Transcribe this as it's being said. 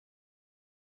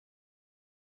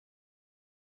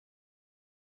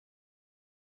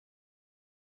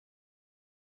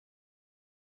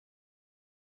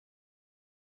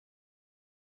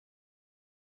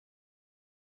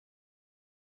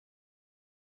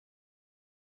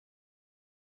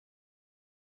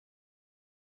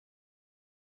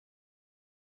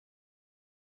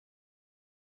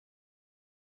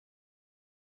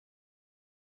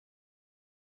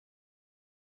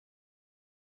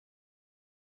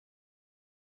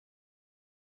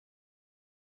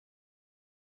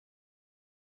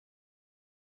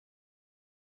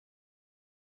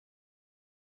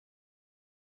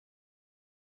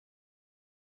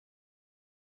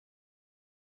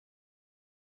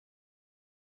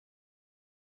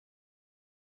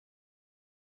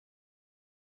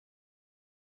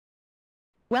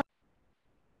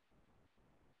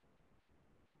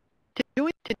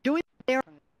doing there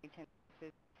from the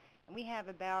census, and we have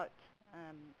about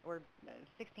or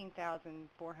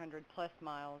 16,400 plus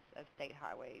miles of state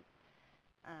highways.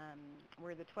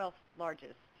 We're the 12th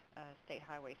largest state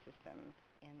highway system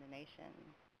in the nation.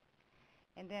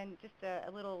 And then just a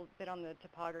little bit on the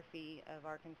topography of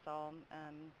Arkansas.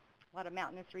 A lot of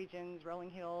mountainous regions,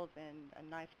 rolling hills, and a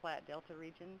nice flat delta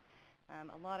region.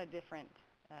 A lot of different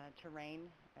terrain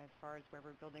as far as where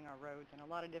we're building our roads, and a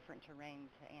lot of different terrain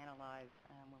to analyze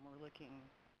when we're looking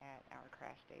at our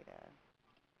crash data.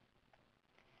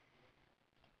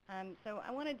 So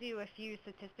I want to do a few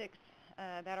statistics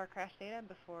about our crash data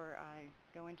before I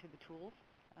go into the tools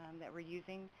that we're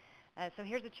using. So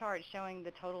here's a chart showing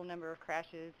the total number of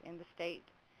crashes in the state,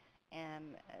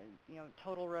 and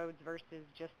total roads versus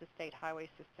just the state highway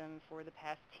system for the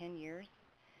past 10 years.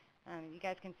 You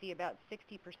guys can see about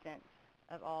 60%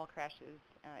 of all crashes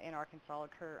in Arkansas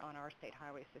occur on our state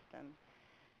highway system.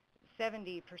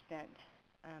 70%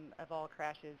 of all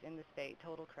crashes in the state,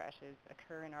 total crashes,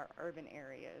 occur in our urban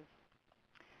areas.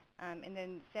 And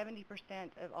then 70%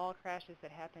 of all crashes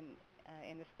that happen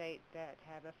in the state that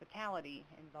have a fatality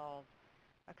involved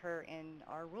occur in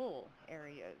our rural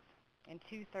areas, and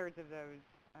 2/3 of those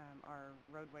are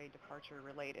roadway departure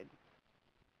related.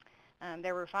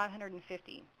 There were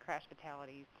 550 crash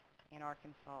fatalities in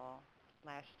Arkansas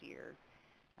last year.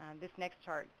 This next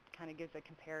chart kind of gives a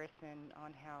comparison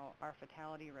on how our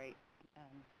fatality rate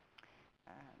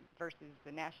versus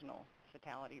the national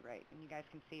fatality rate. And you guys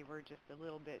can see we're just a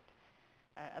little bit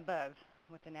above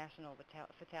what the national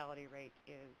fatality rate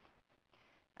is.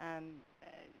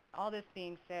 All this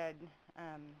being said,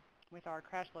 with our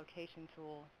crash location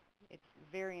tool, it's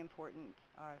very important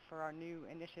for our new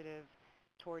initiative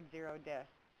toward zero deaths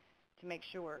to make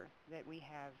sure that we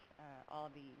have all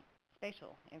the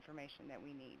spatial information that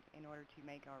we need in order to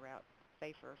make our routes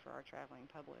safer for our traveling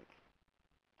public.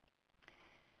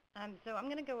 So I'm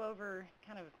going to go over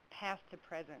kind of past to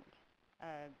present,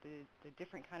 the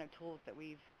different kind of tools that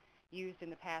we've used in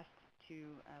the past to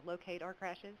locate our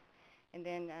crashes, and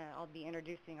then I'll be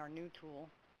introducing our new tool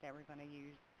that we're going to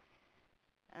use.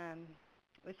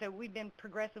 So we've been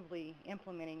progressively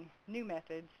implementing new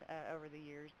methods over the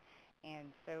years,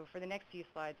 and so for the next few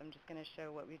slides I'm just going to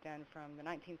show what we've done from the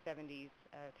 1970s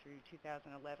through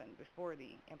 2011 before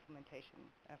the implementation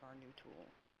of our new tool.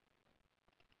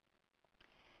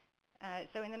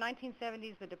 So in the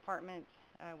 1970s, the department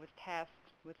was tasked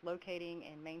with locating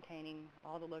and maintaining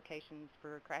all the locations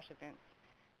for crash events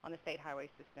on the state highway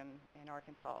system in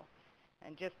Arkansas,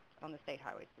 and just on the state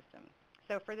highway system.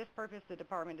 So for this purpose, the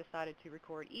department decided to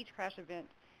record each crash event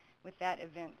with that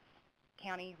event's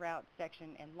county, route,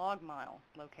 section, and log mile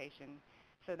location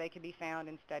so they could be found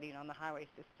and studied on the highway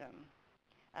system,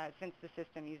 since the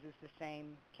system uses the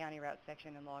same county, route,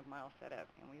 section, and log mile setup,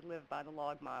 and we live by the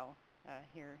log mile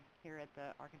here at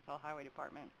the Arkansas Highway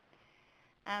Department.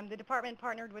 The department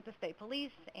partnered with the state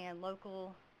police and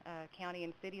local county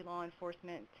and city law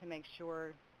enforcement to make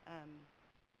sure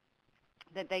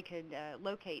that they could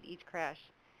locate each crash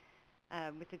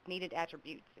with its needed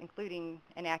attributes, including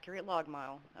an accurate log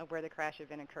mile of where the crash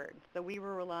event occurred. So we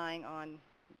were relying on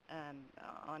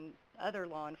other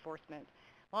law enforcement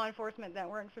that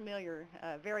weren't familiar,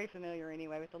 very familiar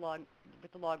anyway, with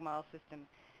the log mile system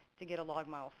to get a log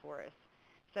mile for us.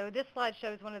 So this slide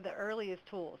shows one of the earliest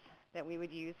tools that we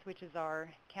would use, which is our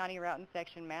county route and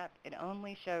section map. It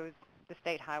only shows the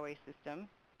state highway system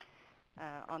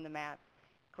on the map.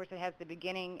 Of course, it has the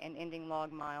beginning and ending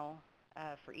log mile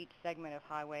for each segment of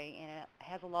highway, and it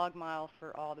has a log mile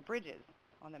for all the bridges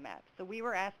on the map. So we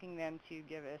were asking them to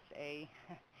give us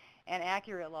an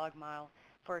accurate log mile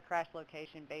for a crash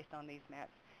location based on these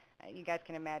maps. You guys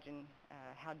can imagine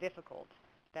how difficult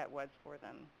that was for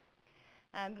them.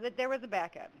 But there was a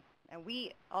backup. And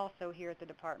we also here at the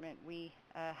department, we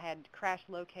had crash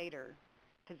locator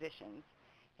positions,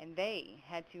 and they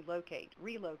had to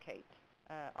relocate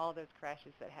all those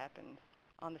crashes that happened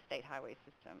on the state highway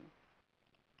system.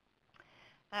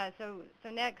 So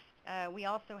next, we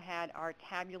also had our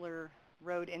tabular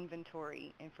road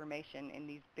inventory information in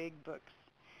these big books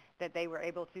that they were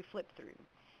able to flip through.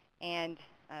 And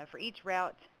for each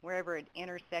route, wherever it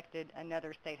intersected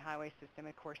another state highway system,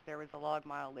 of course, there was a log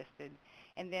mile listed.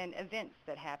 And then events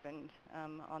that happened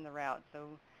on the route.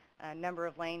 So number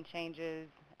of lane changes,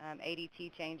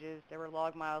 ADT changes, there were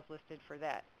log miles listed for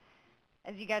that.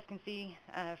 As you guys can see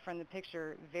from the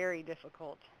picture, very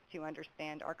difficult to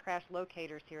understand. Our crash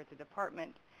locators here at the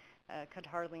department could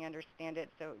hardly understand it,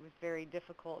 so it was very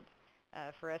difficult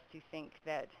for us to think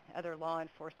that other law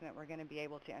enforcement were going to be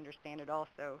able to understand it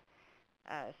also.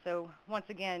 So once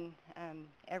again,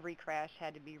 every crash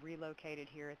had to be relocated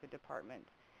here at the department,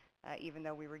 even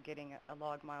though we were getting a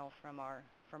log mile from our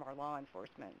law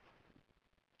enforcement.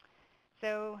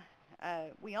 So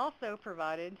we also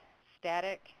provided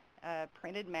static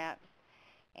printed maps,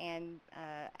 and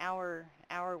our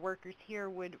workers here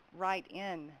would write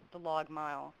in the log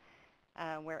mile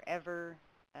wherever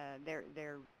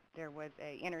there was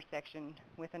a intersection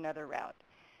with another route.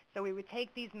 So we would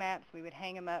take these maps, we would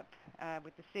hang them up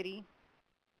with the city,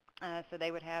 so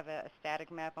they would have a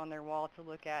static map on their wall to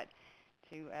look at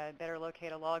to better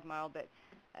locate a log mile. But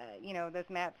you know, those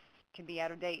maps could be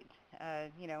out of date.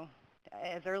 You know,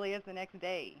 as early as the next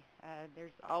day.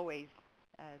 There's always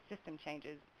system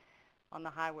changes on the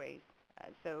highways,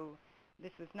 so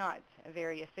this was not a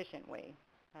very efficient way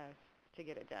to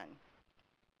get it done.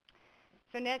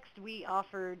 So next we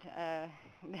offered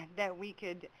that we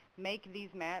could make these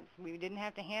maps. We didn't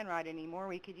have to handwrite anymore.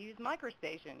 We could use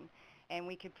MicroStation, and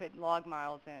we could put log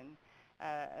miles in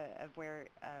of where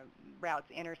routes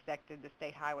intersected the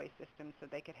state highway system, so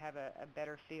they could have a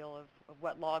better feel of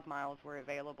what log miles were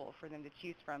available for them to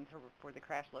choose from for the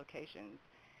crash locations.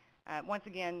 Once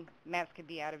again, maps could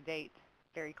be out of date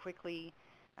very quickly.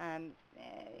 And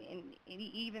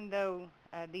even though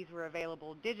these were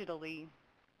available digitally,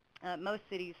 most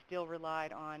cities still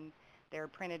relied on their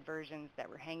printed versions that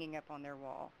were hanging up on their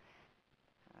wall.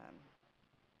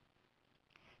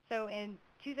 So in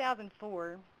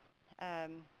 2004,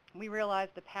 we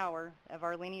realized the power of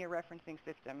our linear referencing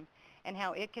system and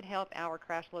how it could help our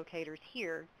crash locators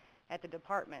here at the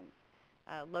department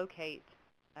locate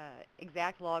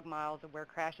exact log miles of where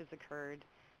crashes occurred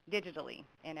digitally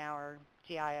in our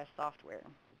GIS software.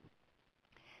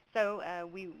 So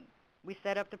we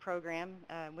set up the program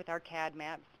with our CAD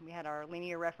maps. We had our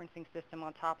linear referencing system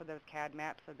on top of those CAD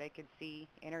maps so they could see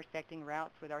intersecting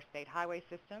routes with our state highway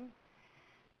system.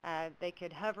 They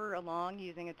could hover along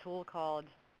using a tool called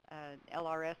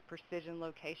LRS Precision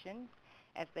Location.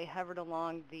 As they hovered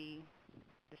along the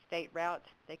state route,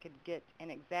 they could get an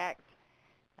exact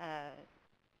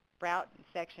route,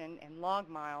 section, and log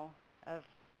mile of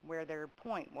where their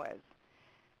point was.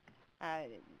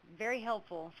 Very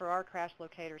helpful for our crash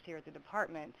locators here at the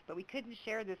department, but we couldn't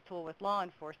share this tool with law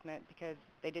enforcement because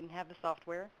they didn't have the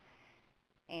software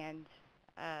and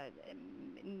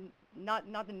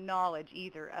not the knowledge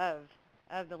either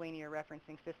of the linear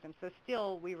referencing system. So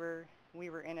still we were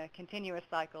in a continuous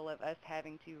cycle of us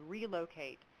having to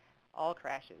relocate all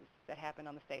crashes that happened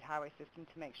on the state highway system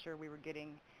to make sure we were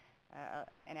getting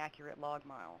an accurate log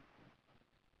mile.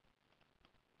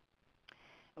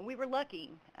 And we were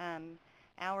lucky.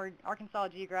 Our Arkansas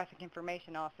Geographic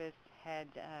Information Office had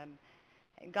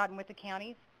gotten with the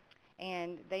counties,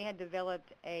 and they had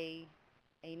developed a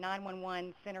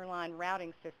 911 centerline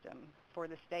routing system for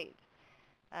the state.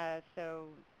 So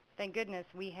thank goodness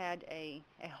we had a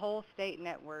whole state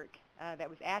network that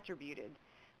was attributed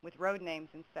with road names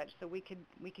and such, so we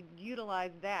could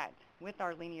utilize that with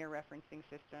our linear referencing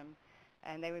system,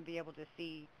 and they would be able to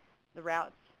see the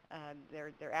routes,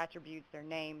 their attributes, their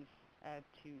names,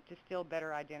 to still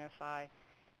better identify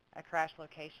a crash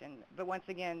location. But once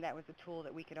again, that was a tool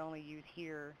that we could only use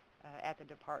here at the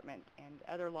department, and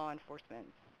other law enforcement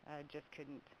just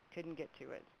couldn't get to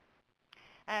it.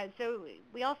 So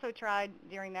we also tried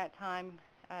during that time,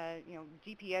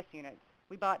 GPS units.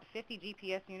 We bought 50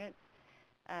 GPS units,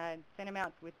 sent them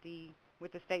out with the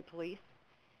state police.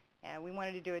 We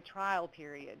wanted to do a trial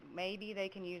period. Maybe they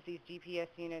can use these GPS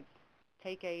units,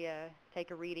 take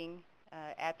a reading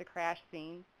at the crash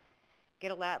scene,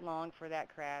 get a lat long for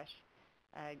that crash,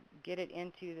 get it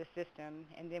into the system,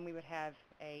 and then we would have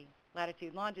a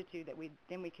latitude longitude that we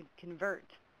could convert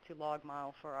to log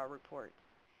mile for our report.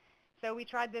 So we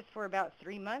tried this for about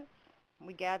 3 months.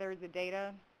 We gathered the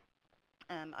data.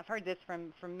 I've heard this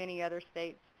from many other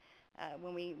states.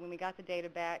 When we got the data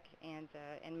back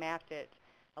and mapped it,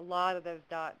 a lot of those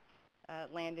dots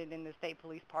landed in the state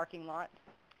police parking lot,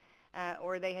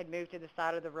 or they had moved to the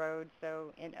side of the road.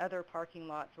 So in other parking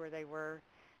lots where they were,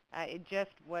 it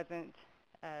just wasn't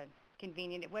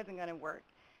convenient. It wasn't going to work.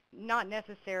 Not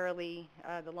necessarily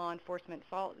the law enforcement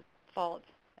fault.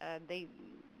 They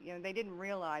didn't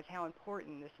realize how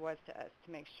important this was to us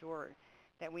to make sure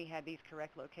that we had these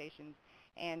correct locations,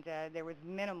 and there was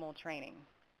minimal training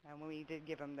when we did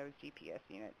give them those GPS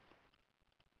units.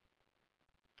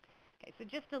 Okay, so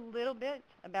just a little bit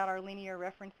about our linear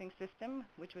referencing system,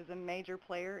 which was a major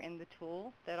player in the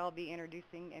tool that I'll be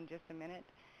introducing in just a minute.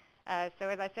 So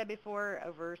as I said before,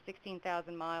 over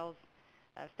 16,000 miles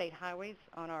state highways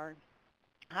on our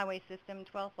highway system,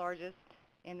 12th largest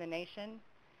in the nation.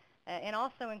 And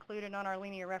also included on our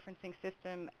linear referencing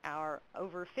system are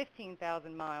over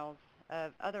 15,000 miles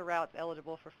of other routes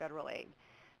eligible for federal aid.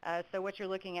 So what you're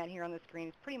looking at here on the screen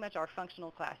is pretty much our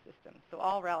functional class system. So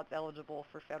all routes eligible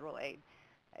for federal aid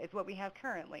is what we have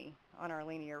currently on our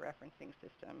linear referencing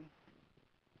system.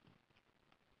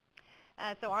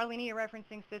 So our linear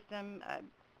referencing system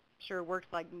sure works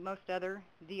like most other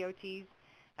DOTs.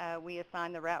 We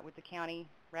assign the route with the county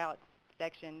route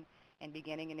section and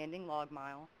beginning and ending log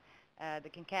mile. The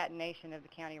concatenation of the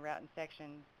county route and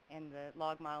section and the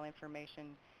log mile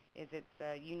information is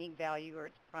its unique value or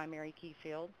its primary key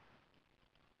field.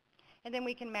 And then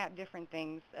we can map different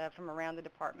things from around the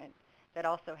department that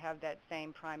also have that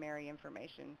same primary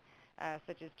information,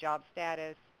 such as job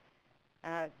status,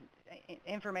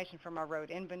 information from our road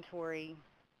inventory,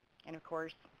 and of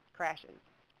course, crashes.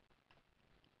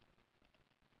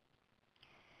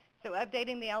 So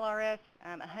updating the LRS,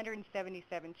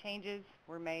 177 changes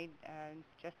were made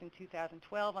just in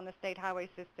 2012 on the state highway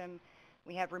system.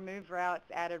 We have removed routes,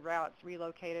 added routes,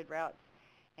 relocated routes,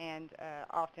 and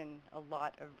often a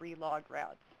lot of relogged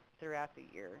routes throughout the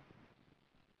year.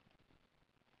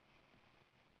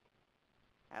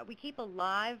 We keep a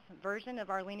live version of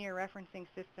our linear referencing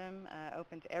system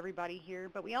open to everybody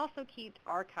here, but we also keep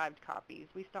archived copies.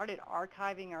 We started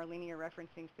archiving our linear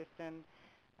referencing system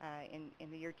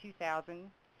in the year 2000,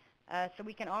 so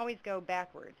we can always go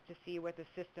backwards to see what the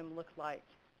system looked like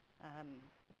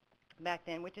back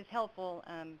then, which is helpful.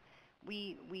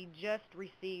 We just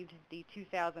received the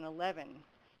 2011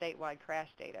 statewide crash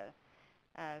data,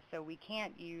 so we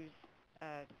can't use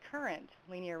current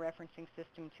linear referencing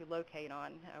system to locate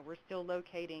on. We're still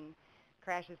locating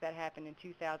crashes that happened in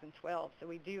 2012, so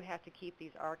we do have to keep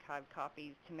these archived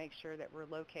copies to make sure that we're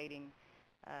locating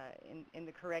in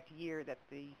the correct year that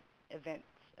the events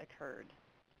occurred.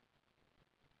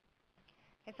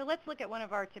 And so let's look at one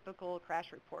of our typical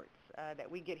crash reports that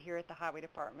we get here at the Highway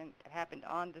Department that happened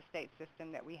on the state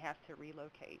system that we have to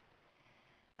relocate.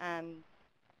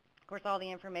 Of course, all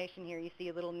the information here, you see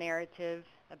a little narrative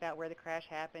about where the crash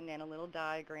happened and a little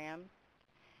diagram.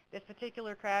 This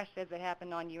particular crash says it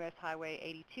happened on US Highway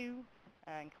 82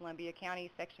 in Columbia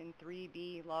County, Section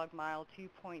 3B, log mile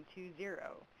 2.20.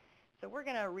 So we're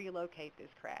going to relocate this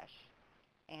crash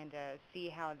and see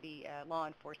how the law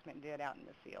enforcement did out in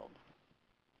the field.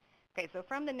 Okay, so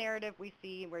from the narrative, we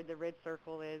see where the red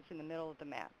circle is in the middle of the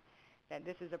map, that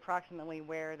this is approximately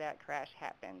where that crash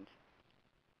happened.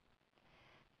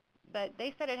 But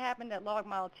they said it happened at log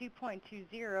mile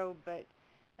 2.20, but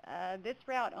this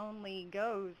route only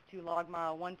goes to log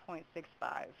mile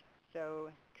 1.65, so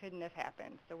couldn't have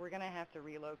happened. So we're going to have to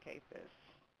relocate this.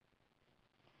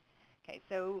 Okay,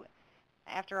 so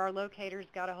after our locators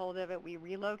got a hold of it, we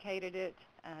relocated it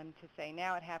to say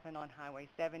now it happened on Highway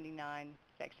 79,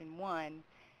 Section 1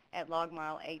 at log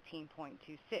mile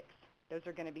 18.26. Those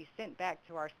are going to be sent back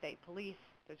to our state police.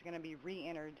 Those are going to be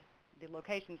re-entered. The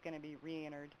location is going to be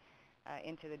re-entered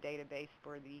into the database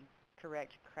for the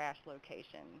correct crash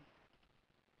location.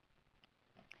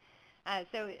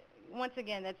 So once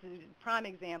again, that's a prime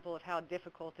example of how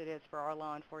difficult it is for our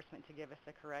law enforcement to give us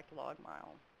the correct log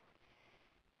mile.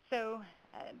 So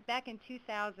back in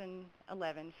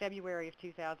 2011, February of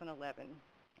 2011,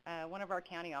 one of our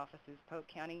county offices, Polk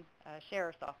County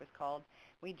Sheriff's Office, called.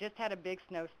 We just had a big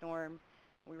snowstorm.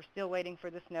 We were still waiting for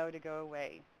the snow to go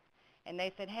away. And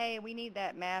they said, hey, we need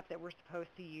that map that we're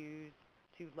supposed to use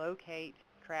to locate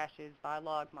crashes by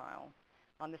log mile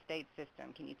on the state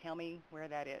system. Can you tell me where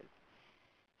that is?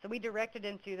 So we directed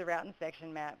him to the route and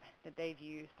section map that they've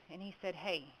used. And he said,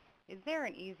 hey, is there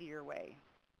an easier way?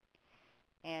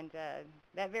 And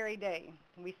that very day,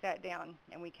 we sat down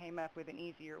and we came up with an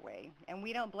easier way. And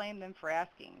we don't blame them for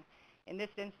asking. In this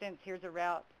instance, here's a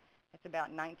route that's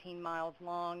about 19 miles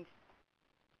long.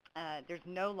 There's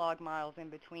no log miles in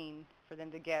between for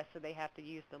them to guess, so they have to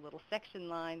use the little section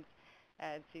lines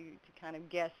to kind of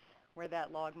guess where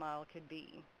that log mile could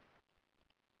be.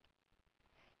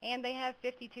 And they have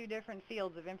 52 different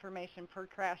fields of information per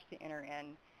crash to enter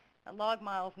in. A log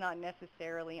mile is not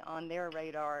necessarily on their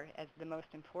radar as the most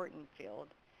important field.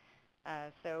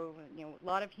 So, you know, a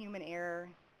lot of human error,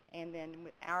 and then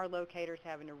with our locators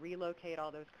having to relocate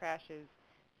all those crashes,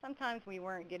 sometimes we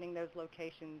weren't getting those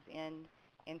locations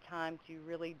in time to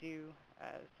really do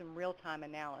some real-time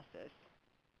analysis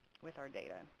with our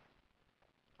data.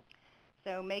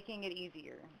 So making it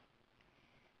easier.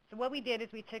 So what we did is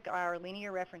we took our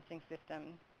linear referencing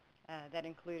system that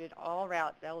included all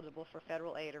routes eligible for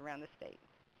federal aid around the state.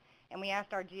 And we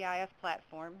asked our GIS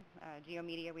platform,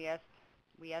 GeoMedia, we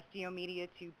asked GeoMedia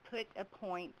to put a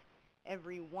point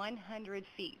every 100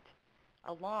 feet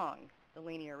along the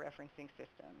linear referencing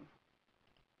system.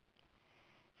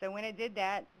 So when it did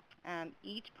that,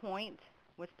 each point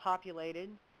was populated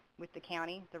with the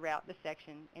county, the route, the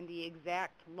section, and the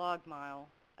exact log mile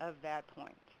of that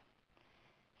point.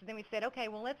 So then we said, okay,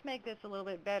 well, let's make this a little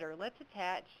bit better. Let's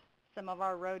attach some of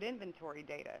our road inventory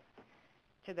data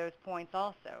to those points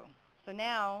also. So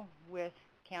now, with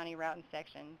county route and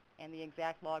section and the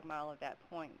exact log mile of that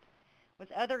point, was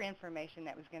other information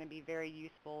that was going to be very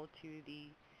useful to the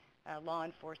law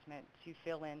enforcement to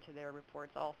fill into their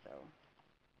reports also.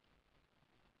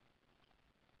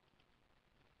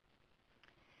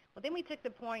 Well, then we took the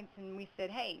points and we said,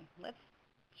 hey, let's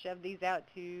shove these out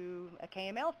to a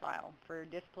KML file for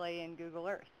display in Google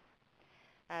Earth.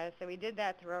 So we did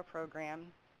that through our program,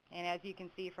 and as you can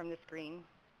see from the screen,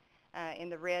 in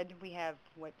the red we have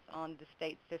what's on the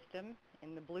state system.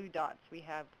 In the blue dots we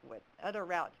have what other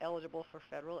routes eligible for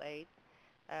federal aid,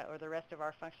 or the rest of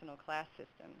our functional class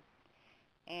system.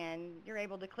 And you're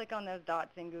able to click on those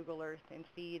dots in Google Earth and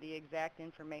see the exact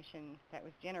information that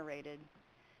was generated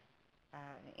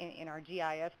in our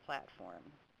GIS platform.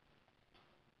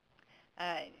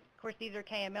 Of course, these are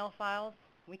KML files.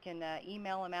 We can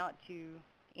email them out to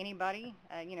anybody.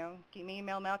 You know, can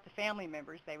email them out to family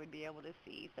members they would be able to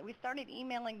see. So we started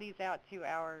emailing these out to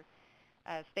our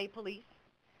state police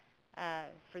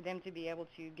for them to be able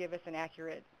to give us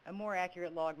a more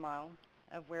accurate log mile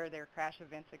of where their crash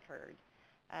events occurred.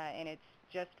 And it's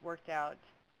just worked out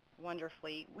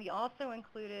wonderfully. We also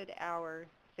included our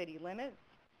city limits.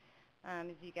 As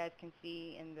you guys can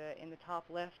see in the top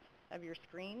left of your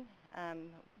screen,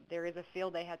 there is a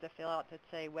field they have to fill out to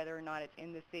say whether or not it's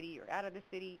in the city or out of the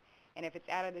city. And if it's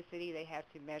out of the city, they have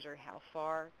to measure how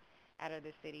far out of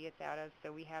the city it's out of.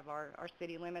 So we have our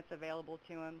city limits available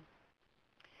to them.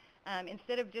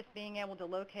 Instead of just being able to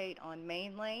locate on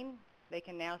main lane, they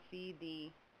can now see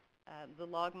the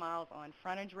log miles on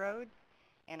frontage road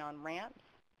and on ramps.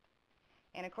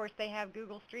 And of course, they have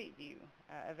Google Street View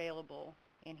available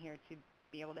in here to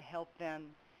be able to help them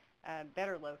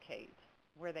better locate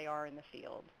where they are in the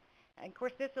field. And of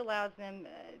course, this allows them,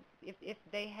 if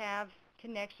they have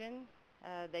connection,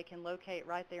 they can locate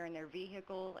right there in their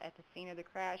vehicle at the scene of the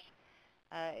crash.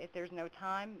 If there's no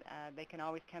time, they can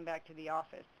always come back to the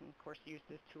office and, of course, use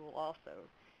this tool also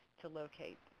to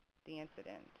locate the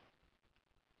incident.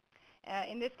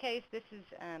 In this case, this is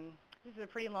a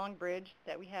pretty long bridge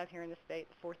that we have here in the state,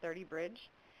 the 430 bridge.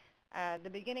 The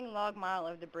beginning log mile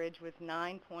of the bridge was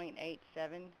 9.87,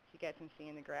 you guys can see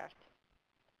in the graph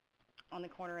on the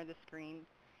corner of the screen.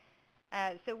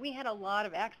 So we had a lot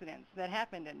of accidents that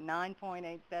happened at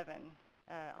 9.87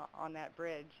 on that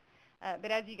bridge.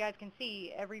 But as you guys can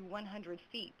see, every 100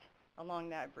 feet along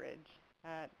that bridge,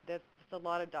 that's a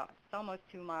lot of dots. It's almost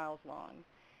 2 miles long.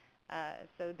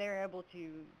 So they're able to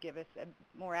give us a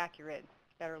more accurate,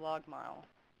 better log mile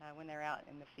when they're out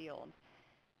in the field.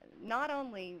 Not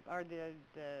only are the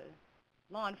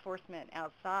law enforcement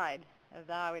outside of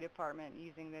the highway department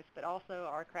using this, but also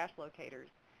our crash locators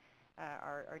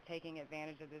are taking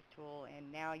advantage of this tool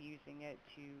and now using it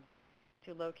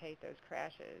to locate those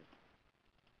crashes.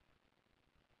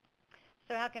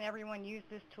 So how can everyone use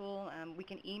this tool? We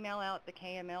can email out the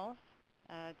KMLs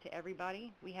to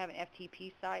everybody. We have an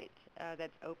FTP site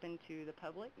that's open to the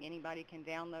public. Anybody can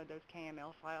download those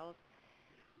KML files.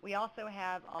 We also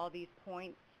have all these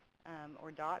points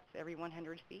or dots every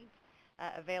 100 feet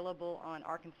available on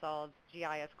Arkansas's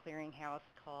GIS clearinghouse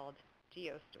called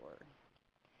GeoStore.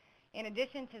 In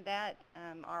addition to that,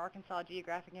 our Arkansas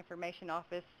Geographic Information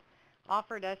Office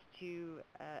offered us to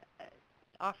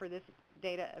offer this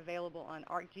data available on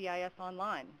ArcGIS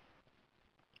Online.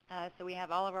 So we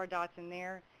have all of our dots in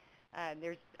there.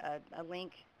 There's a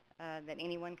link that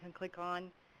anyone can click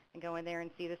on and go in there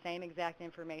and see the same exact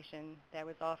information that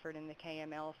was offered in the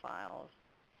KML files.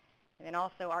 And then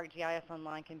also ArcGIS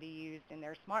Online can be used in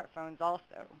their smartphones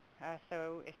also.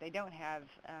 So if they don't have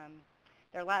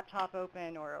their laptop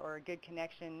open or a good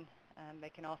connection, they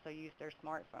can also use their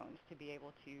smartphones to be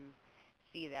able to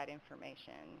see that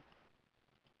information.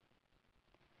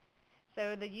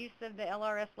 So the use of the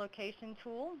LRS location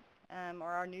tool, or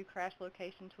our new crash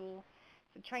location tool,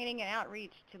 so training and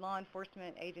outreach to law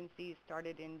enforcement agencies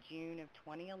started in June of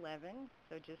 2011,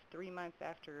 so just 3 months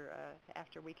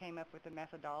after we came up with the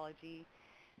methodology.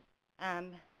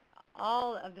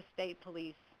 All of the state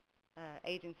police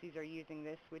agencies are using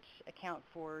this, which account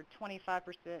for 25%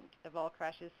 of all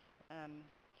crashes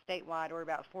statewide, or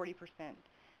about 40%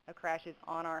 of crashes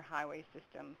on our highway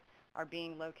system are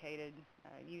being located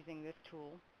using this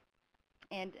tool.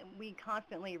 And we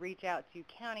constantly reach out to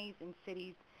counties and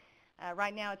cities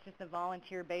Right now it's just a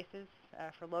volunteer basis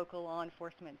for local law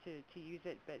enforcement to use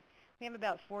it, but we have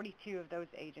about 42 of those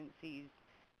agencies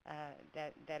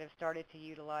that have started to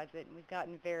utilize it, and we've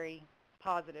gotten very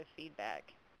positive feedback.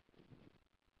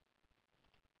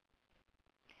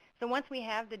 So once we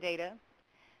have the data,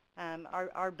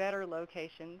 our better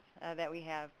locations that we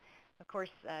have, of course,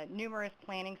 numerous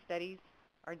planning studies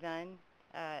are done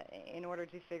in order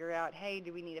to figure out, hey,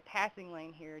 do we need a passing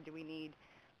lane here? Do we need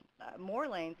more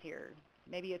lanes here?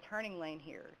 Maybe a turning lane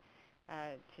here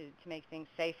to make things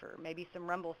safer? Maybe some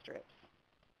rumble strips.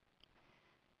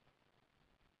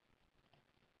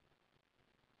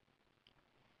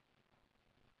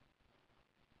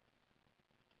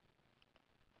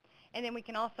 And then we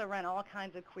can also run all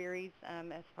kinds of queries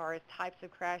as far as types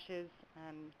of crashes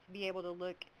to be able to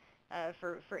look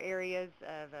for areas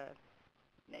of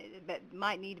that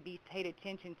might need to be paid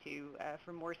attention to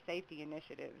for more safety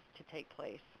initiatives to take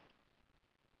place.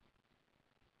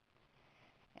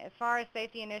 As far as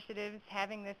safety initiatives,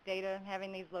 having this data,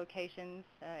 having these locations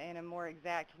in a more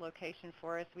exact location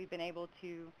for us, we've been able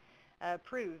to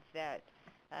prove that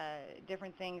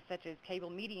different things such as cable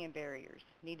median barriers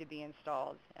need to be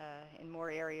installed in more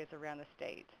areas around the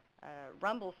state.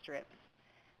 Rumble strips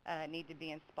need to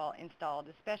be installed,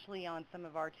 especially on some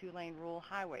of our two-lane rural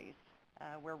highways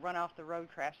where run-off-the-road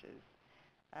crashes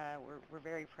were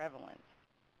very prevalent.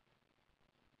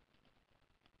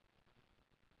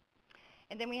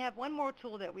 And then we have one more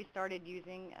tool that we started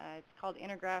using. It's called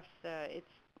Intergraph's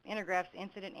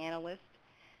Incident Analyst.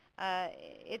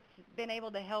 It's been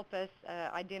able to help us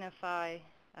identify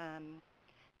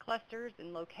clusters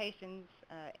and locations,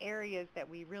 areas that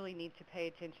we really need to pay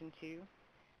attention to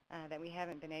that we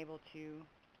haven't been able to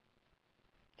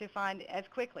find as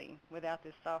quickly without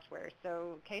this software.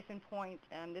 So case in point,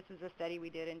 this is a study we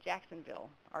did in Jacksonville,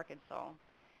 Arkansas.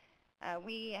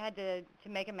 We had to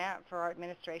make a map for our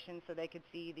administration so they could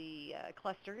see the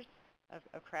clusters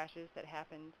of crashes that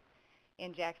happened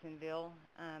in Jacksonville.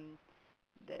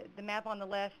 The map on the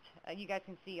left, you guys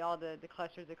can see all the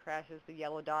clusters of crashes, the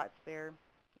yellow dots there.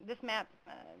 This map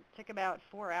took about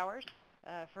 4 hours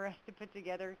for us to put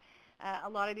together. A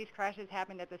lot of these crashes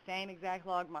happened at the same exact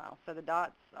log mile, so the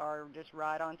dots are just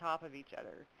right on top of each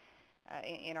other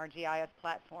in our GIS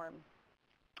platform.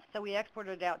 So we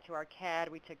exported it out to our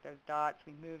CAD. We took those dots,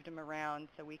 we moved them around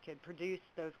so we could produce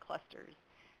those clusters.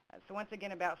 So once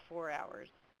again, about 4 hours.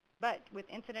 But with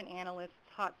Incident Analyst's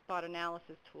hotspot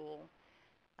analysis tool,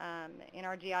 in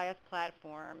our GIS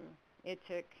platform, it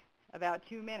took about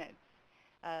 2 minutes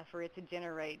for it to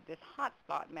generate this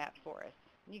hotspot map for us.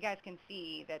 You guys can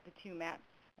see that the two maps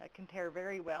compare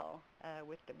very well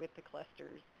with the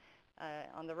clusters.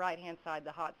 On the right-hand side,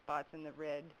 the hotspots in the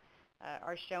red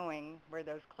are showing where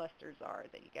those clusters are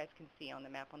that you guys can see on the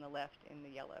map on the left in the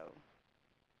yellow.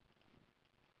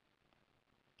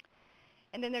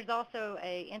 And then there's also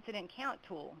a incident count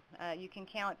tool. You can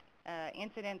count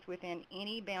incidents within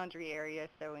any boundary area.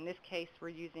 So in this case, we're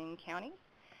using counties.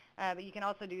 But you can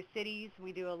also do cities.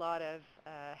 We do a lot of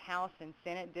House and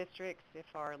Senate districts if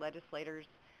our legislators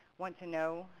want to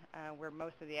know where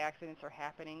most of the accidents are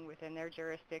happening within their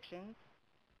jurisdictions.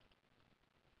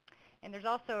 And there's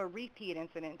also a repeat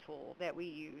incident tool that we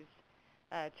use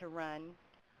to run.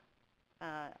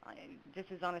 This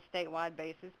is on a statewide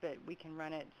basis, but we can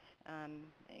run it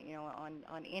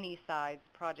on any size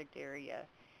project area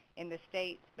in the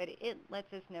state, but it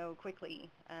lets us know quickly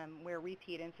where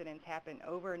repeat incidents happen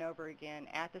over and over again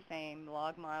at the same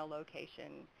log mile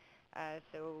location,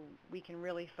 so we can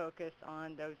really focus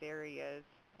on those areas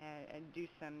and do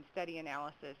some study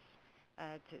analysis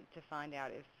to find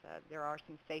out if there are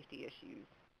some safety issues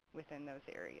within those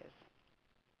areas.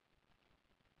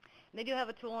 And they do have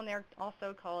a tool in there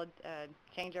also called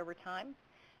Change Over Time.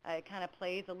 It kind of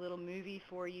plays a little movie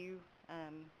for you,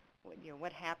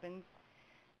 what happens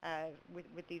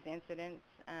with these incidents.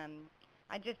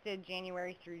 I just did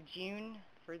January through June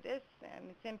for this.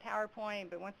 It's in PowerPoint,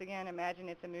 but once again, imagine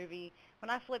it's a movie. When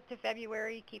I flip to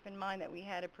February, keep in mind that we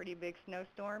had a pretty big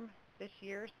snowstorm this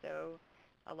year, so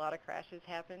a lot of crashes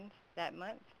happened that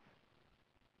month.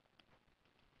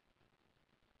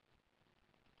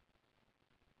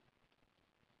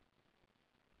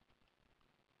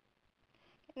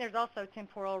 And there's also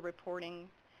temporal reporting.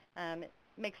 It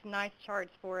makes nice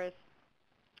charts for us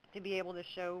to be able to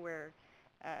show where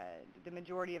the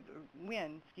majority of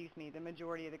the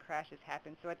majority of the crashes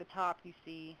happen. So at the top you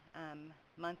see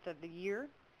month of the year,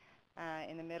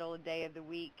 in the middle day of the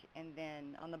week, and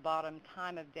then on the bottom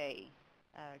time of day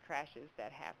crashes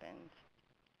that happened.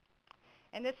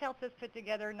 And this helps us put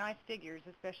together nice figures,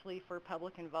 especially for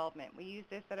public involvement. We used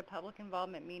this at a public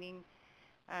involvement meeting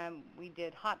We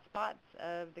did hotspots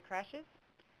of the crashes.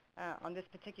 On this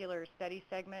particular study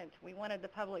segment, we wanted the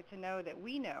public to know that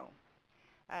we know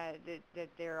that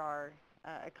there are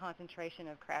a concentration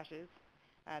of crashes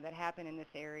that happen in this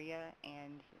area,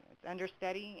 and it's under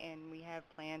study, and we have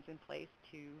plans in place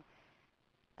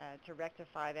to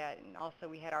rectify that. And also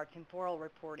we had our temporal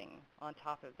reporting on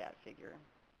top of that figure.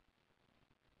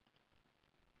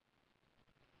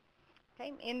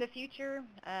 Okay, in the future,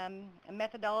 a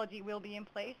methodology will be in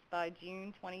place by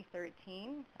June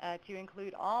 2013 to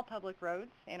include all public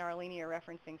roads in our linear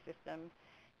referencing system.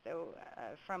 So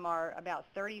from our about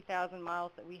 30,000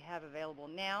 miles that we have available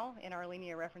now in our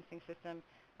linear referencing system,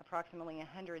 approximately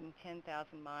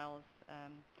 110,000 miles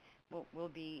will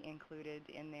be included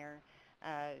in there.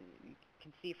 You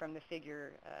can see from the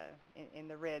figure in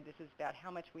the red, this is about how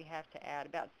much we have to add,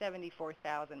 about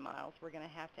 74,000 miles we're going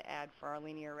to have to add for our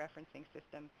linear referencing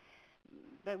system.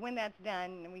 But when that's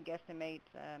done, and we guesstimate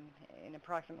in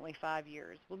approximately 5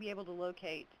 years, we'll be able to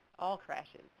locate all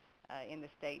crashes in the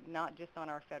state, not just on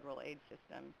our federal aid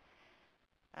system,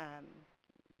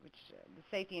 which the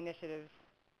safety initiatives,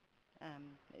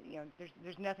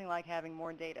 there's nothing like having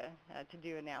more data to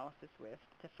do analysis with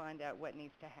to find out what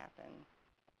needs to happen.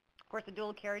 Of course, the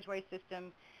dual carriageway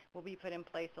system will be put in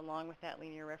place along with that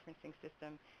linear referencing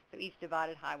system, so each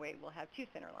divided highway will have 2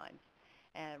 center lines.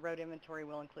 Road inventory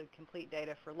will include complete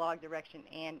data for log direction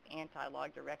and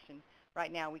anti-log direction.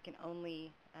 Right now, we can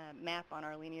only map on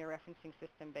our linear referencing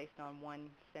system based on 1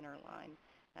 center line.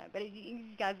 But as you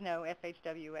guys know,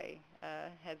 FHWA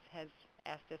has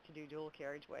asked us to do dual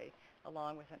carriageway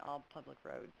along with an all public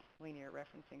roads linear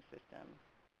referencing system.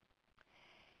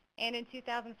 And in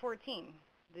 2014,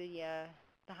 the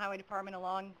Highway Department,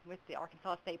 along with the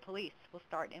Arkansas State Police, will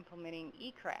start implementing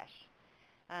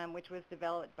eCrash, which was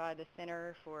developed by the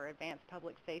Center for Advanced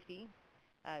Public Safety,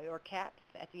 or CAPS,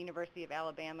 at the University of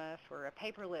Alabama for a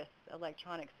paperless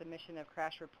electronic submission of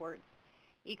crash reports.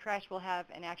 eCrash will have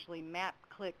an actually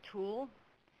map-click tool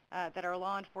that our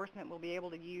law enforcement will be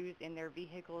able to use in their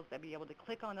vehicles. They'll be able to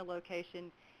click on the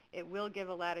location. It will give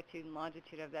a latitude and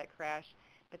longitude of that crash,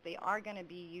 but they are going to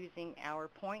be using our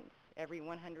points, every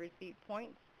 100 feet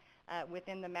points,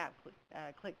 within the map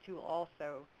click tool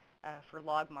also for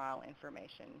log mile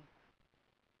information.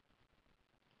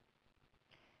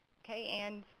 Okay,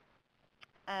 and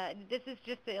this is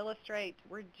just to illustrate,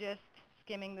 we're just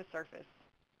skimming the surface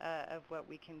of what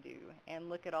we can do, and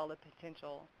look at all the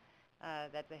potential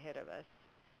that's ahead of us,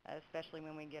 especially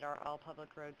when we get our all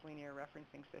public roads linear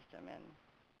referencing system in.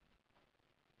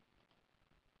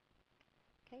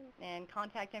 Okay, and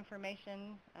contact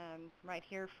information right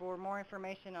here for more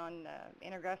information on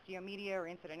Intergraph Geomedia or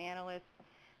Incident Analyst,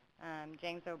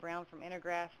 James O. Brown from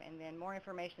Intergraph, and then more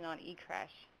information on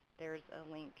eCrash. There's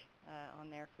a link on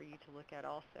there for you to look at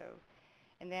also.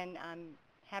 And then I'm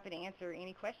happy to answer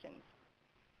any questions.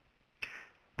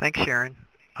 Thanks, Sharon.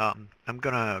 I'm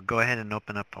going to go ahead and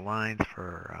open up the lines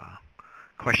for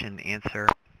question and answer.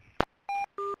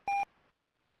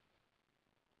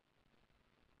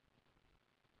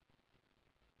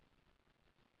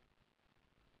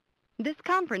 This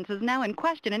conference is now in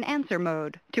question and answer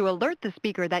mode. To alert the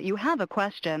speaker that you have a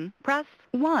question, press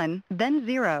 1, then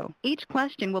 0. Each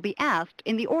question will be asked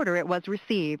in the order it was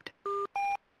received.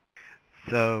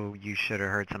 So you should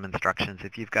have heard some instructions.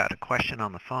 If you've got a question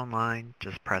on the phone line,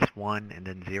 just press 1 and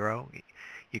then 0.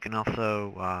 You can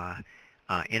also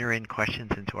enter in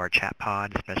questions into our chat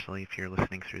pod, especially if you're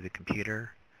listening through the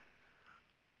computer.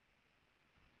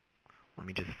 Let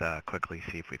me just quickly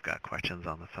see if we've got questions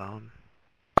on the phone.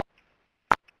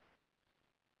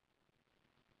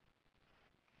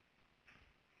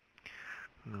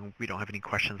 We don't have any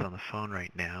questions on the phone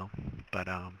right now, but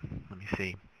let me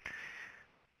see.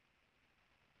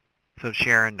 So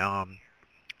Sharon,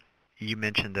 you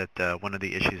mentioned that one of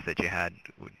the issues that you had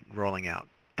rolling out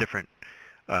different,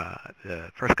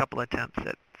 the first couple attempts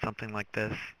at something like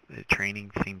this, the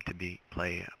training seemed to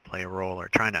play a role, or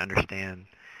trying to understand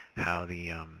how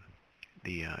the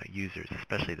users,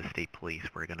 especially the state police,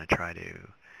 were going to try to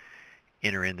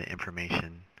enter in the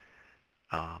information.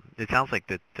 It sounds like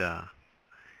that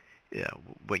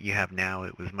what you have now,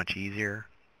 it was much easier.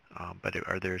 But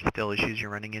are there still issues you're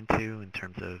running into in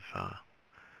terms of,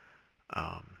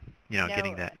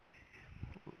 getting that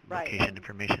location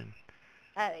information?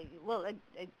 Well,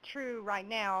 true right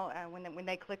now, when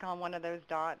they click on one of those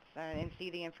dots and see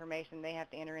the information they have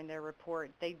to enter in their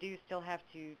report, they do still have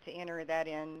to enter that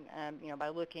in, by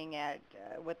looking at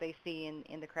what they see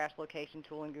in the crash location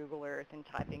tool in Google Earth and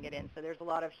typing it in. So there's a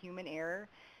lot of human error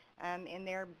in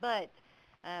there, but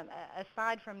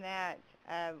Aside from that,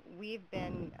 we've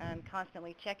been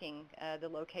constantly checking the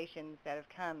locations that have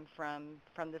come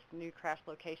from this new crash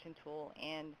location tool,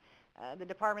 and the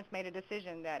department's made a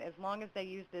decision that as long as they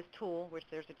use this tool, which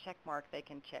there's a check mark they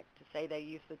can check to say they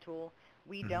use the tool,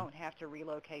 we don't have to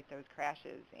relocate those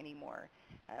crashes anymore,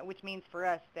 which means for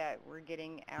us that we're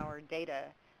getting our data,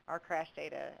 our crash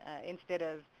data, instead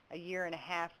of a year and a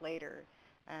half later.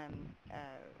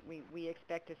 We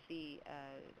expect to see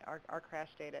our crash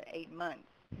data 8 months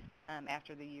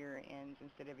after the year ends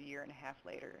instead of a year and a half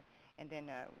later. And then,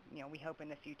 we hope in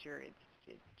the future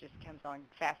it just comes on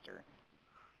faster.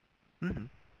 Mm-hmm.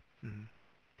 Mm-hmm.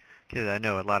 Because I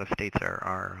know a lot of states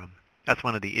are that's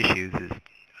one of the issues is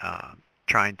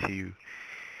trying to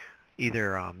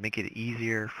either make it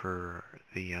easier for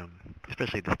the,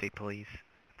 especially the state police,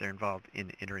 they're involved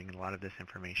in entering a lot of this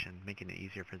information, making it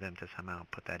easier for them to somehow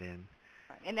put that in.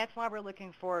 And that's why we're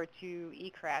looking forward to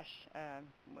eCrash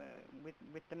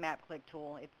with the MapClick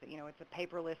tool. It's a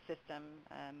paperless system.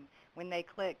 When they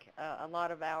click, a lot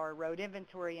of our road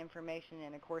inventory information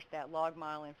and of course that log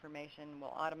mile information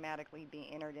will automatically be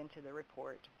entered into the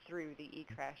report through the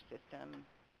eCrash system.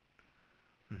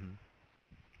 Mm-hmm.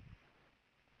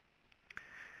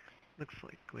 Looks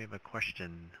like we have a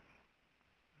question.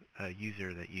 A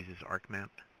user that uses ArcMap.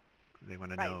 They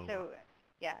want to know. Right. So,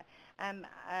 yeah,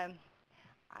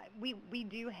 we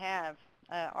do have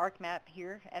ArcMap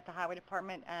here at the Highway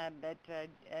Department, but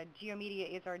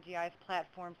GeoMedia is our GIS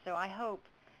platform. So I hope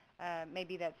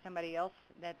maybe that somebody else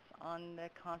that's on the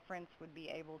conference would be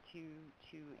able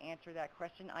to answer that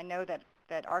question. I know that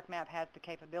ArcMap has the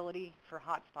capability for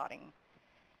hotspotting,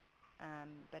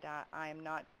 but I am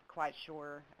not quite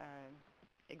sure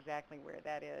exactly where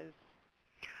that is.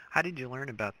 How did you learn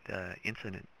about the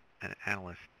incident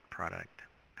analyst product?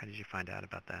 How did you find out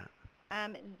about that?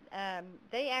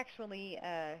 They actually,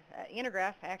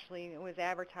 Intergraph actually was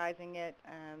advertising it.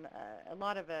 A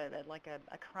lot of like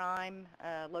a crime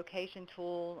location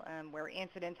tool where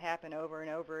incidents happen over and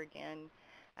over again.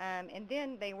 And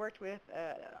then they worked with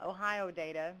Ohio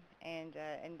Data, and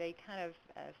they kind of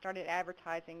started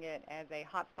advertising it as a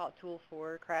hotspot tool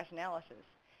for crash analysis.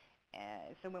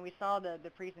 So when we saw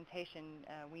the presentation,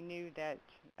 we knew that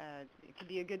it could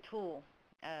be a good tool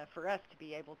for us to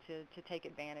be able to take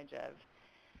advantage of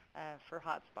for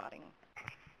hotspotting.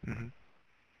 Mm-hmm.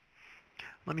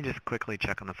 Let me just quickly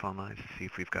check on the phone lines to see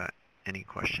if we've got any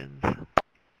questions.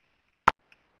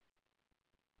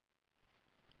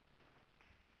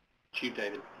 Chief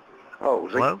David. Oh,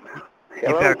 hello?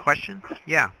 You've got a question?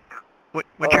 Yeah.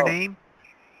 What's your name?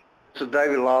 This is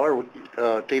David Lawler with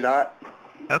T-Dot.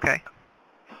 Okay.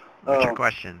 What's your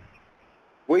question?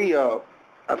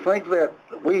 I think that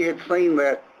we had seen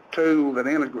that tool that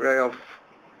Intergraph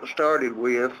started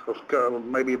with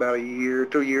maybe about 2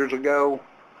 years ago.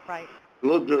 Right. It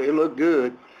looked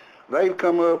good. They've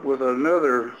come up with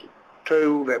another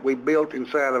tool that we built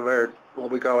inside of our, what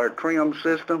we call our trim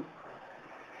system.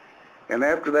 And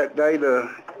after that data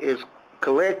is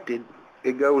collected,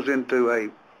 it goes into a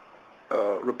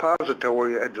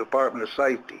repository at the Department of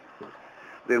Safety.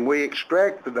 Then we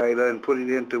extract the data and put it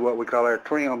into what we call our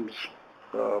trims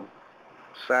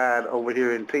side over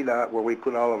here in TDOT, where we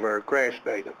put all of our crash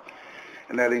data.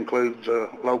 And that includes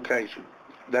location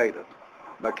data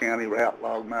by county, route,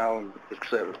 log mile,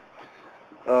 etc.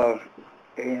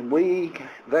 And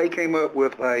they came up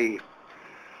with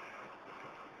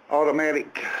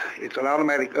it's an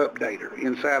automatic updater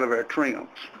inside of our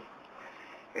trims.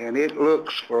 And it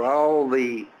looks for all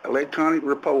the electronic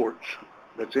reports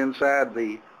that's inside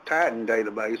the Titan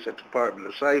database at the Department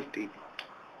of Safety,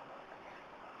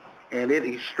 and it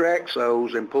extracts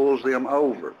those and pulls them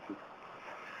over.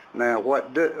 Now,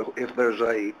 if there's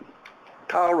a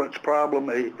tolerance problem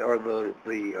or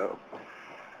the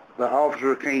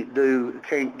officer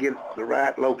can't get the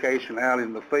right location out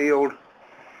in the field,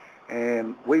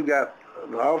 and the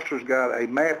officer's got a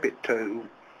Map It tool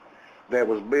that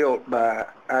was built by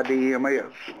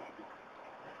IDMS,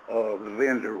 the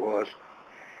vendor was,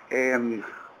 and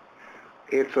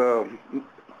it's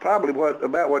probably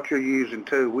about what you're using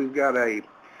too. We've got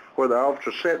where the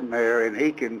officer's sitting there and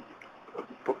he can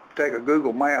take a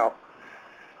Google map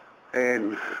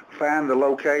and find the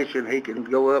location. He can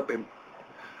go up and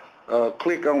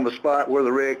click on the spot where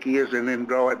the wreck is and then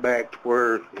draw it back to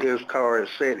where his car is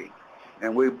sitting.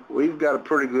 And we've got a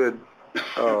pretty good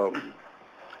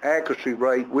accuracy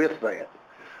rate with that.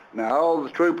 Now all the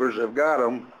troopers have got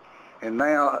them, and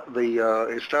now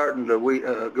it's starting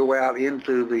to go out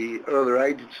into the other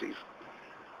agencies.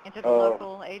 Into the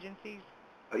local agencies?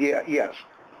 Yes,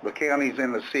 the counties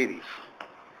and the cities.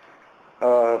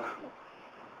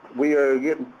 We are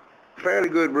getting fairly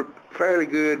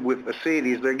good with the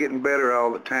cities. They're getting better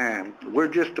all the time. We're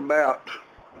just about,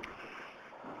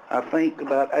 I think,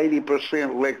 about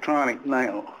 80% electronic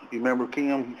now. You remember,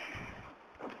 Kim?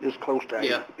 It's close to 80.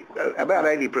 Yeah. About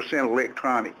 80%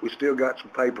 electronic. We still got some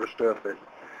paper stuff that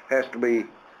has to be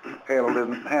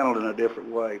handled in a different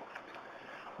way.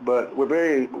 But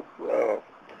we're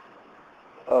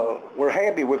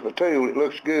happy with the tool. It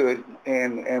looks good,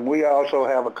 and we also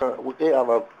have a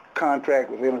contract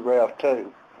with Intergraph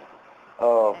too.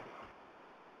 So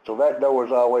that door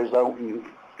is always open,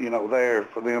 there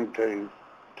for them to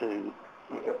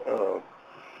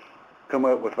come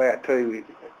up with that too.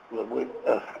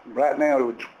 Right now,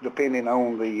 it's depending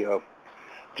on the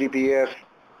GPS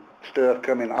stuff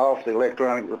coming off the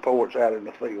electronic reports out in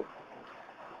the field,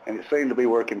 and it seemed to be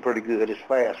working pretty good. It's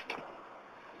fast.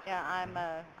 Yeah,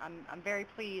 I'm very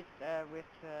pleased with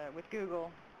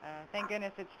Google. Thank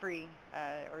goodness it's free.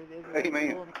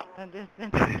 Amen. The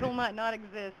tool might not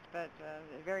exist, but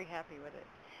very happy with it.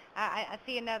 I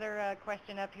see another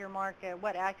question up here, Mark.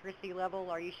 What accuracy level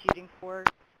are you shooting for?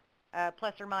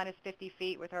 Plus or minus 50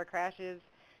 feet with our crashes?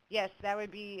 Yes, that would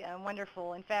be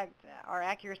wonderful. In fact, our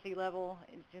accuracy level,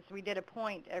 just we did a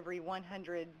point every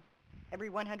 100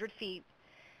 feet.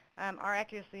 Our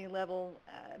accuracy level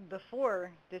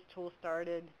before this tool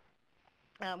started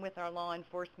with our law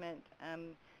enforcement,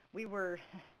 we were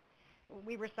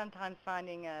sometimes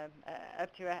finding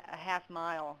up to a half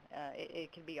mile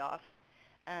it could be off,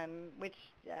 which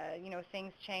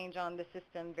things change on the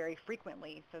system very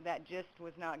frequently, so that just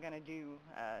was not going to do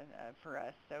for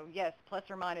us. So yes, plus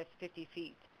or minus 50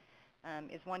 feet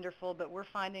is wonderful, but we're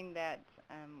finding that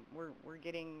we're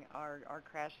getting our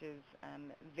crashes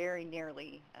very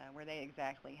nearly where they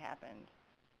exactly happened.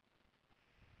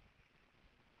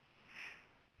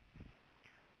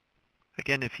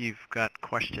 Again, if you've got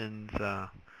questions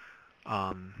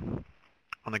on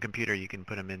the computer, you can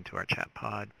put them into our chat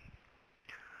pod.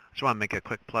 I just want to make a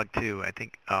quick plug too. I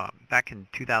think back in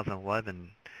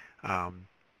 2011,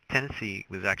 Tennessee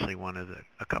was actually one of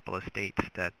a couple of states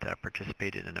that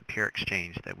participated in a peer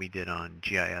exchange that we did on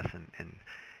GIS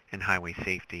and highway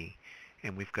safety,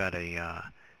 and we've got a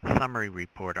summary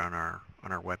report on our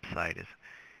website.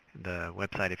 The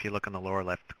website, if you look on the lower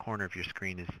left corner of your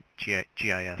screen, is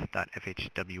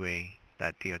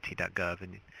gis.fhwa.dot.gov,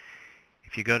 and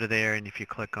if you go to there and if you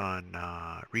click on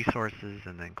resources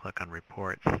and then click on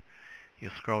reports,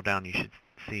 you'll scroll down. You should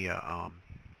see a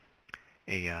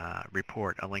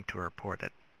report, a link to a report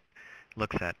that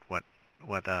looks at what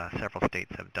several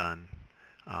states have done: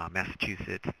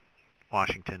 Massachusetts,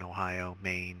 Washington, Ohio,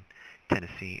 Maine,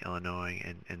 Tennessee, Illinois,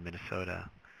 and Minnesota.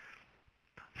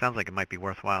 Sounds like it might be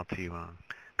worthwhile to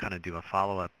kind of do a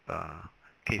follow-up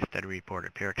case study report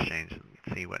or peer exchange and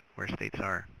see where states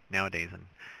are nowadays. And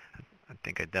I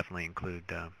think I'd definitely include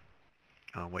the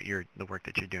work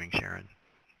that you're doing, Sharon.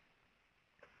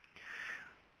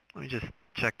 Let me just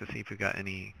check to see if we've got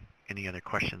any other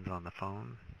questions on the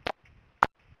phone.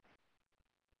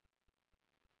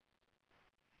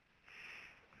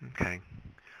 Okay.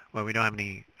 Well, we don't have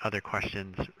any other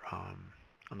questions on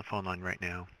the phone line right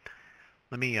now.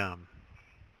 Let me, I'm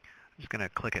just going to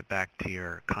click it back to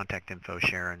your contact info,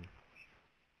 Sharon.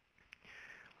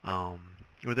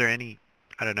 Were there any,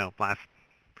 I don't know, last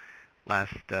I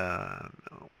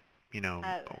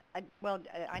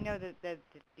know that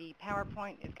the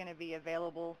PowerPoint is going to be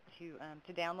available to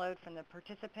download from the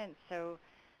participants, so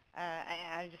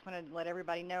I just want to let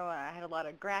everybody know I had a lot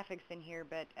of graphics in here,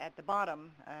 but at the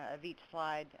bottom of each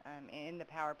slide in the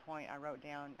PowerPoint, I wrote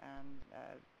down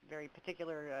very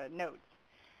particular notes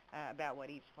about what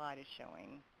each slide is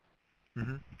showing,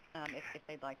 if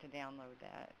they'd like to download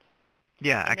that.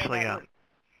 Yeah, and actually,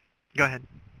 go ahead.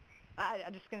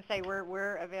 I'm just going to say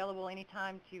we're available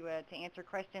anytime to answer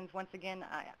questions. Once again,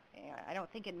 I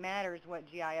don't think it matters what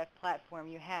GIS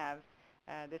platform you have.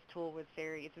 This tool was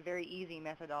it's a very easy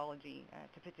methodology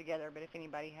to put together, but if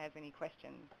anybody has any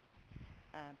questions,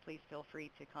 please feel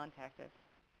free to contact us.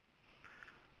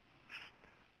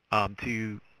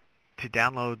 To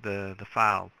download the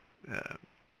file, you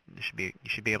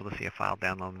should be able to see a file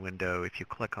download window. If you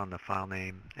click on the file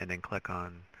name and then click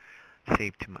on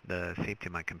Save to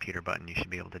My Computer button, you should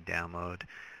be able to download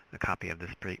a copy of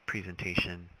this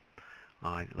presentation.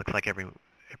 It looks like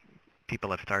people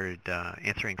have started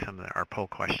answering some of our poll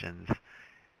questions,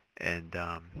 and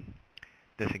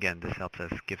this helps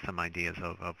us give some ideas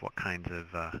of what kinds of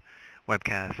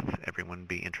webcasts everyone would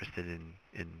be interested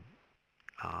in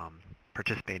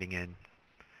participating in.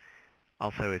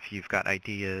 Also, if you've got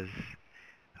ideas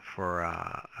for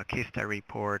a case study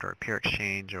report or a peer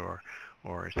exchange or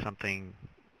something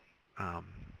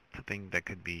that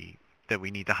could be that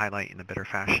we need to highlight in a better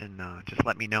fashion, just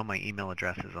let me know. My email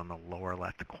address is on the lower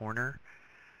left corner.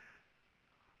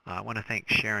 I want to thank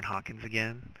Sharon Hawkins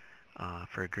again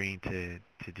for agreeing to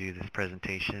do this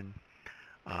presentation.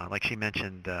 Like she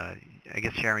mentioned, I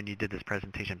guess, Sharon, you did this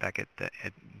presentation back at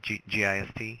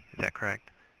GIST, is that correct?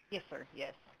 Yes, sir.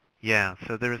 Yes. Yeah,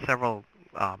 so there were several,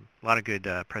 a lot of good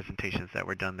presentations that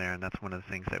were done there, and that's one of the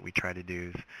things that we try to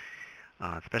do, is,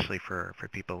 especially for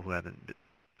people who haven't,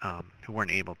 who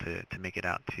weren't able to make it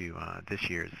out to this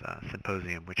year's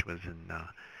symposium, which was in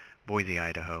Boise,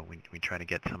 Idaho. We try to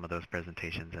get some of those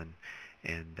presentations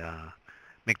and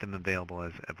make them available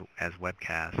as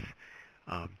webcasts.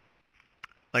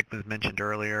 Like was mentioned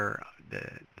earlier, the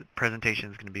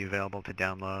presentation is going to be available to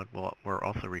download. We're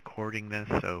also recording this,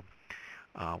 so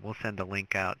we'll send a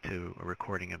link out to a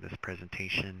recording of this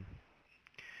presentation.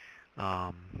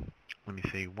 Let me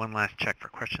see, one last check for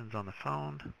questions on the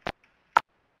phone.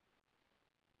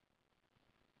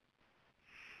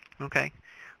 Okay,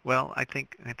 well, I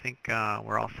think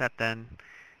we're all set then.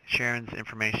 Sharon's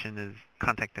information is,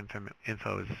 contact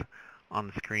info is on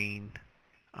the screen.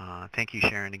 Thank you,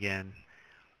 Sharon, again.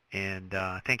 And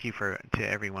thank you to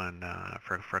everyone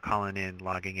for calling in,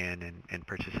 logging in, and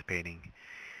participating.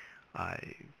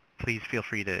 Please feel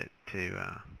free to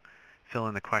fill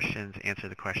in the questions, answer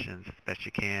the questions as best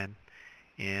you can.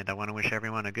 And I want to wish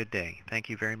everyone a good day. Thank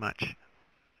you very much.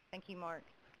 Thank you, Mark.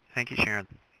 Thank you, Sharon.